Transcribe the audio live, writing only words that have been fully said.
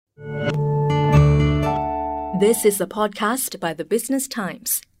This is a podcast by the Business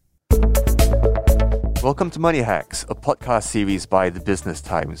Times. Welcome to Money Hacks, a podcast series by the Business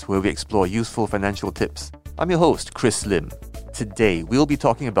Times where we explore useful financial tips. I'm your host, Chris Lim. Today, we'll be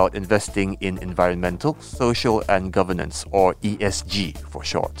talking about investing in environmental, social and governance, or ESG for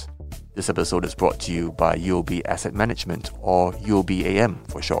short. This episode is brought to you by UOB Asset Management, or UOBAM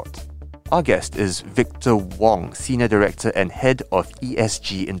for short. Our guest is Victor Wong, Senior Director and Head of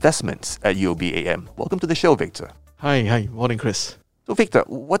ESG Investments at UOBAM. Welcome to the show, Victor. Hi. Morning, Chris. So, Victor,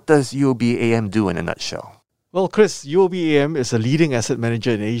 what does UOBAM do in a nutshell? Well, Chris, UOBAM is a leading asset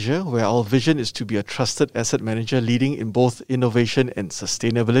manager in Asia, where our vision is to be a trusted asset manager leading in both innovation and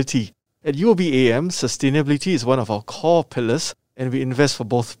sustainability. At UOBAM, sustainability is one of our core pillars, and we invest for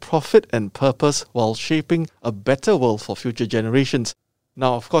both profit and purpose while shaping a better world for future generations.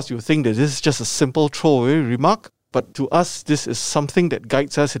 Now, of course, you think that this is just a simple throwaway remark, but to us, this is something that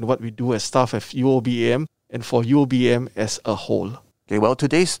guides us in what we do as staff at UOBAM and for UOBAM as a whole. Okay, well,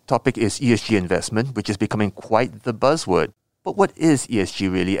 today's topic is ESG investment, which is becoming quite the buzzword. But what is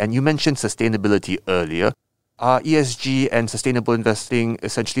ESG really? And you mentioned sustainability earlier. Are ESG and sustainable investing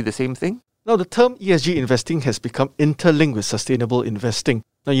essentially the same thing? Now, the term ESG investing has become interlinked with sustainable investing.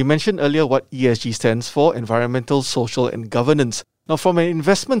 Now, you mentioned earlier what ESG stands for, environmental, social and governance. Now, from an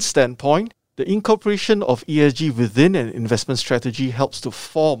investment standpoint, the incorporation of ESG within an investment strategy helps to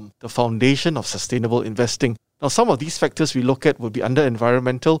form the foundation of sustainable investing. Now, some of these factors we look at will be under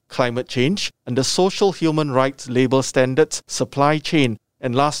environmental, climate change, under social human rights, labor standards, supply chain,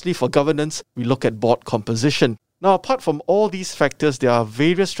 and lastly, for governance, we look at board composition. Now, apart from all these factors, there are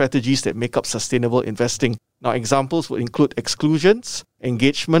various strategies that make up sustainable investing. Now, examples would include exclusions,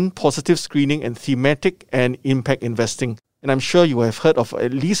 engagement, positive screening, and thematic and impact investing. And I'm sure you have heard of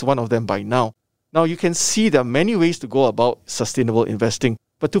at least one of them by now. Now, you can see there are many ways to go about sustainable investing.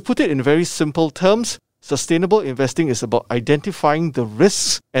 But to put it in very simple terms, sustainable investing is about identifying the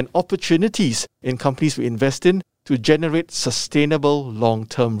risks and opportunities in companies we invest in to generate sustainable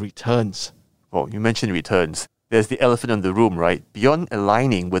long-term returns. Oh, you mentioned returns. There's the elephant in the room, right? Beyond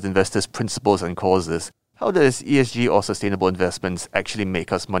aligning with investors' principles and causes, how does ESG or sustainable investments actually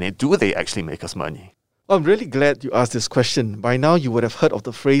make us money? Do they actually make us money? Well, I'm really glad you asked this question. By now, you would have heard of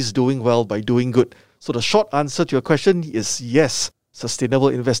the phrase doing well by doing good. So the short answer to your question is yes. Sustainable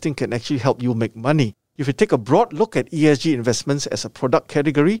investing can actually help you make money. If you take a broad look at ESG investments as a product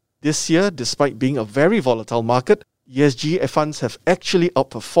category, this year, despite being a very volatile market, ESG funds have actually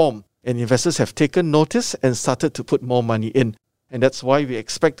outperformed, and investors have taken notice and started to put more money in. And that's why we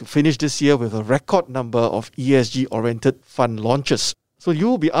expect to finish this year with a record number of ESG-oriented fund launches. So you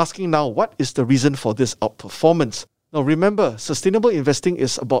will be asking now, what is the reason for this outperformance? Now remember, sustainable investing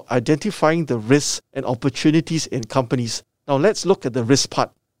is about identifying the risks and opportunities in companies. Now let's look at the risk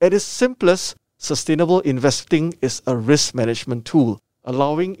part. At its simplest, sustainable investing is a risk management tool,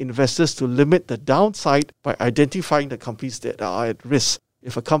 allowing investors to limit the downside by identifying the companies that are at risk.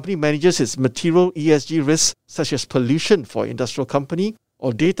 If a company manages its material ESG risks, such as pollution for an industrial company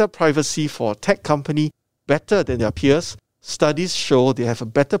or data privacy for a tech company, better than their peers, studies show they have a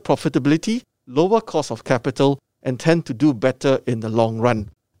better profitability, lower cost of capital, and tend to do better in the long run.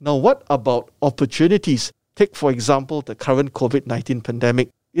 Now, what about opportunities? Take, for example, the current COVID-19 pandemic.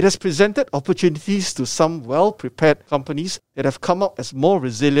 It has presented opportunities to some well-prepared companies that have come out as more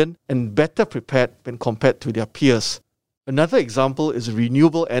resilient and better prepared when compared to their peers. Another example is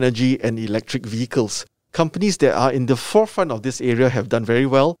renewable energy and electric vehicles. Companies that are in the forefront of this area have done very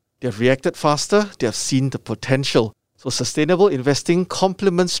well. They have reacted faster. They have seen the potential. So sustainable investing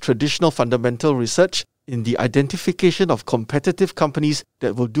complements traditional fundamental research in the identification of competitive companies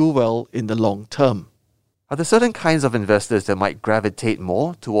that will do well in the long term. Are there certain kinds of investors that might gravitate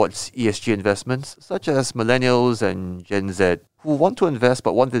more towards ESG investments, such as millennials and Gen Z, who want to invest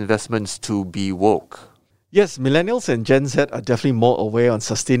but want the investments to be woke? Yes, millennials and Gen Z are definitely more aware on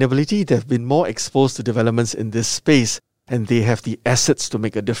sustainability. They've been more exposed to developments in this space, and they have the assets to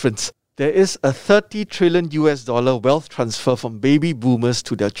make a difference. There is a $30 trillion wealth transfer from baby boomers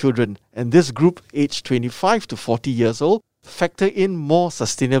to their children, and this group, aged 25 to 40 years old, factor in more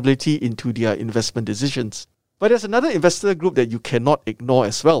sustainability into their investment decisions. But there's another investor group that you cannot ignore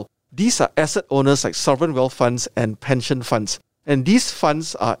as well. These are asset owners like sovereign wealth funds and pension funds. And these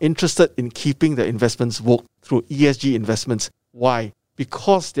funds are interested in keeping their investments woke through ESG investments. Why?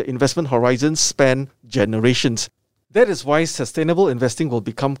 Because their investment horizons span generations. That is why sustainable investing will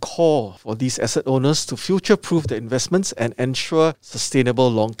become core for these asset owners to future-proof their investments and ensure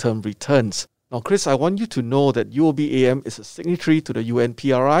sustainable long-term returns. Now, Chris, I want you to know that UOBAM is a signatory to the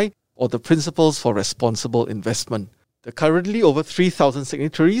UNPRI, or the Principles for Responsible Investment. There are currently over 3,000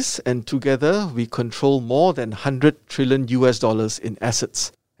 signatories, and together we control more than $100 trillion in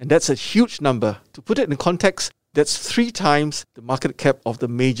assets. And that's a huge number. To put it in context, that's 3 times the market cap of the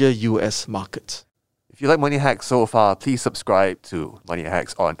major US markets. If you like Money Hacks so far, please subscribe to Money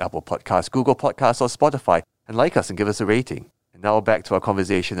Hacks on Apple Podcasts, Google Podcasts, or Spotify, and like us and give us a rating. And now back to our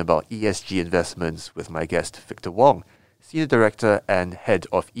conversation about ESG investments with my guest, Victor Wong, Senior Director and Head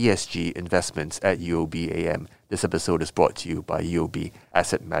of ESG Investments at UOB AM. This episode is brought to you by UOB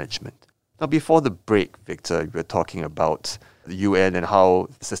Asset Management. Now, before the break, Victor, we were talking about the UN and how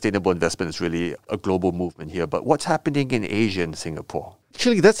sustainable investment is really a global movement here. But what's happening in Asia and Singapore?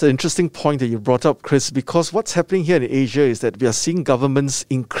 Actually, that's an interesting point that you brought up, Chris, because what's happening here in Asia is that we are seeing governments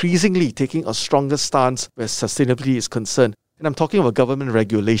increasingly taking a stronger stance where sustainability is concerned. And I'm talking about government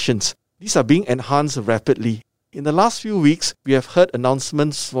regulations. These are being enhanced rapidly. In the last few weeks, we have heard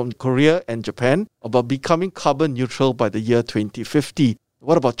announcements from Korea and Japan about becoming carbon neutral by the year 2050.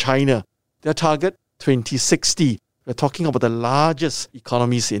 What about China? Their target, 2060. We're talking about the largest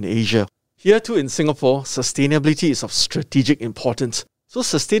economies in Asia. Here too in Singapore, sustainability is of strategic importance. So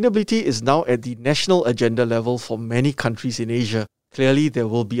sustainability is now at the national agenda level for many countries in Asia. Clearly, there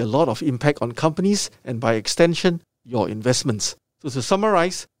will be a lot of impact on companies and by extension, your investments. So to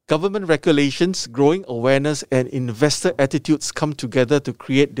summarize, government regulations, growing awareness and investor attitudes come together to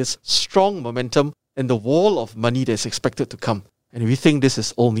create this strong momentum and the wall of money that's expected to come. And we think this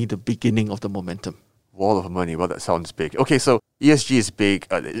is only the beginning of the momentum. Wall of money, well, that sounds big. Okay, so ESG is big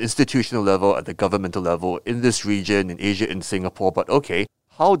at the institutional level, at the governmental level, in this region, in Asia, in Singapore. But okay,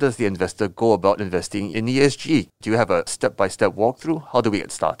 how does the investor go about investing in ESG? Do you have a step-by-step walkthrough? How do we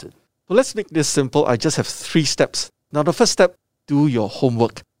get started? Well, let's make this simple. I just have 3 steps. Now, the first step, do your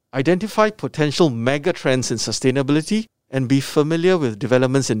homework. Identify potential mega trends in sustainability and be familiar with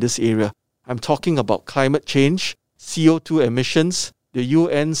developments in this area. I'm talking about climate change, CO2 emissions, the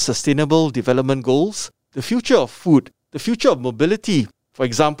UN Sustainable Development Goals, the future of food, the future of mobility. For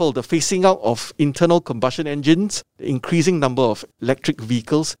example, the phasing out of internal combustion engines, the increasing number of electric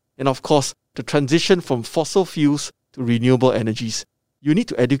vehicles, and of course, the transition from fossil fuels to renewable energies. You need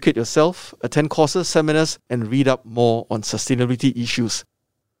to educate yourself, attend courses, seminars, and read up more on sustainability issues.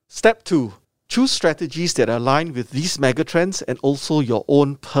 Step 2. Choose strategies that align with these megatrends and also your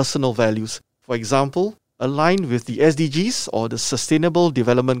own personal values. For example, align with the SDGs or the Sustainable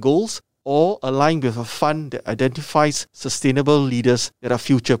Development Goals, or align with a fund that identifies sustainable leaders that are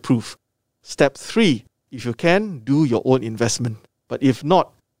future-proof. Step 3. If you can, do your own investment. But if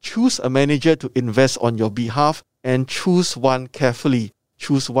not, choose a manager to invest on your behalf and choose one carefully.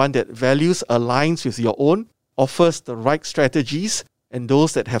 Choose one that values aligns with your own, offers the right strategies, and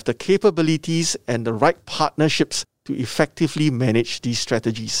those that have the capabilities and the right partnerships to effectively manage these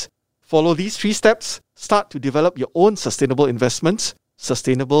strategies. Follow these 3 steps. Start to develop your own sustainable investments.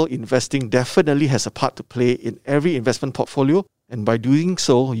 Sustainable investing definitely has a part to play in every investment portfolio, and by doing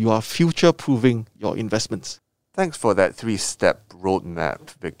so, you are future-proofing your investments. Thanks for that 3-step roadmap,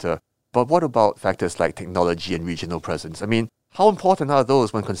 Victor. But what about factors like technology and regional presence? I mean, how important are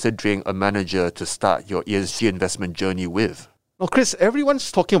those when considering a manager to start your ESG investment journey with? Now, Chris,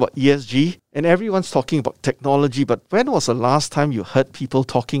 everyone's talking about ESG and everyone's talking about technology, but when was the last time you heard people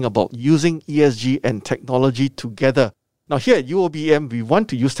talking about using ESG and technology together? Now, here at UOBM, we want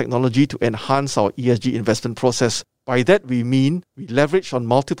to use technology to enhance our ESG investment process. By that, we mean we leverage on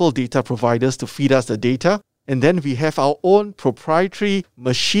multiple data providers to feed us the data, and then we have our own proprietary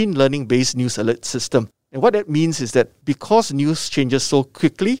machine learning-based news alert system. And what that means is that because news changes so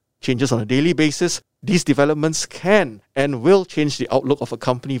quickly, changes on a daily basis, these developments can and will change the outlook of a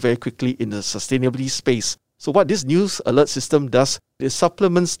company very quickly in the sustainability space. So what this news alert system does is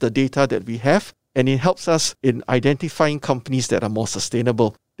supplements the data that we have, and it helps us in identifying companies that are more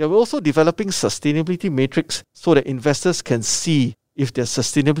sustainable. They're also developing sustainability metrics so that investors can see if their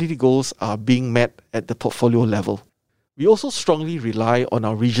sustainability goals are being met at the portfolio level. We also strongly rely on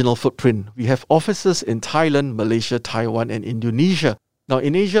our regional footprint. We have offices in Thailand, Malaysia, Taiwan, and Indonesia. Now,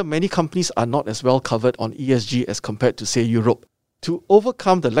 in Asia, many companies are not as well covered on ESG as compared to, say, Europe. To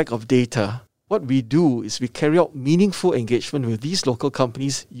overcome the lack of data, what we do is we carry out meaningful engagement with these local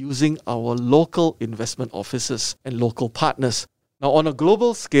companies using our local investment offices and local partners. Now, on a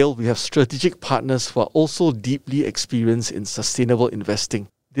global scale, we have strategic partners who are also deeply experienced in sustainable investing.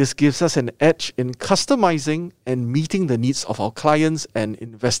 This gives us an edge in customizing and meeting the needs of our clients and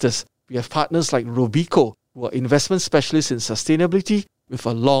investors. We have partners like Robeco, who are investment specialists in sustainability with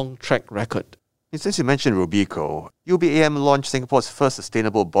a long track record. And since you mentioned Robeco, UOBAM launched Singapore's first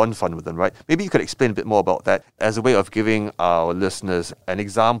sustainable bond fund with them, right? Maybe you could explain a bit more about that as a way of giving our listeners an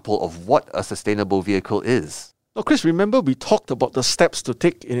example of what a sustainable vehicle is. Now, Chris, remember we talked about the steps to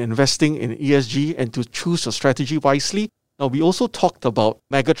take in investing in ESG and to choose your strategy wisely? Now, we also talked about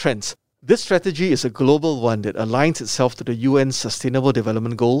megatrends. This strategy is a global one that aligns itself to the UN Sustainable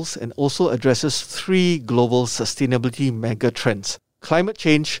Development Goals and also addresses 3 global sustainability megatrends: climate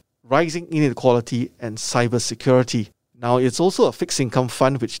change, rising inequality, and cybersecurity. Now, it's also a fixed income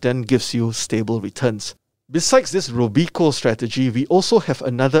fund which then gives you stable returns. Besides this Robeco strategy, we also have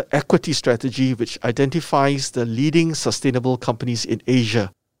another equity strategy which identifies the leading sustainable companies in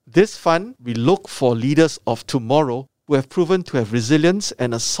Asia. This fund, we look for leaders of tomorrow who have proven to have resilience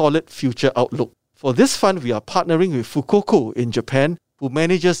and a solid future outlook. For this fund, we are partnering with Fukoku in Japan, who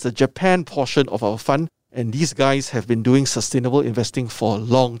manages the Japan portion of our fund, and these guys have been doing sustainable investing for a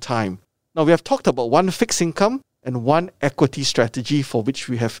long time. Now, we have talked about one fixed income and one equity strategy for which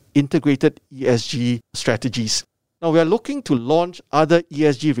we have integrated ESG strategies. Now, we are looking to launch other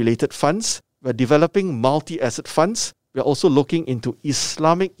ESG-related funds. We are developing multi-asset funds. We are also looking into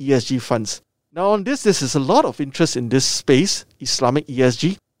Islamic ESG funds. Now, on this is a lot of interest in this space, Islamic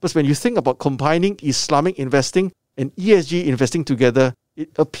ESG, because when you think about combining Islamic investing and ESG investing together, it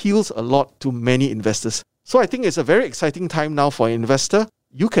appeals a lot to many investors. So I think it's a very exciting time now for an investor.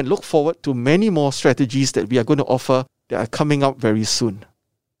 You can look forward to many more strategies that we are going to offer that are coming up very soon.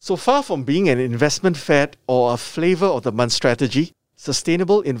 So far from being an investment fad or a flavor of the month strategy,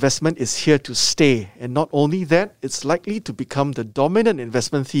 sustainable investment is here to stay. And not only that, it's likely to become the dominant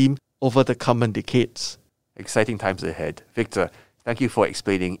investment theme over the coming decades. Exciting times ahead. Victor, thank you for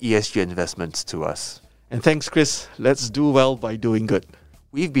explaining ESG investments to us. And thanks, Chris. Let's do well by doing good.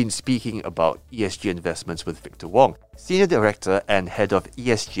 We've been speaking about ESG investments with Victor Wong, Senior Director and Head of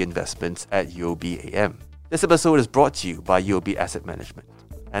ESG Investments at UOB AM. This episode is brought to you by UOB Asset Management.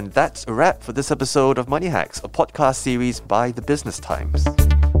 And that's a wrap for this episode of Money Hacks, a podcast series by The Business Times.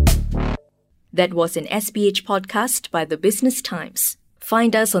 That was an SPH podcast by The Business Times.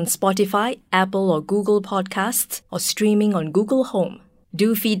 Find us on Spotify, Apple or Google Podcasts, or streaming on Google Home.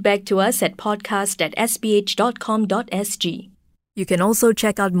 Do feedback to us at podcast@sph.com.sg. You can also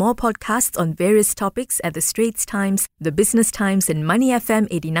check out more podcasts on various topics at The Straits Times, The Business Times, and Money FM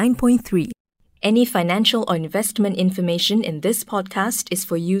 89.3. Any financial or investment information in this podcast is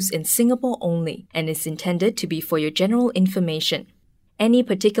for use in Singapore only and is intended to be for your general information. Any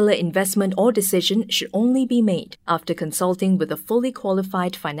particular investment or decision should only be made after consulting with a fully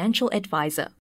qualified financial advisor.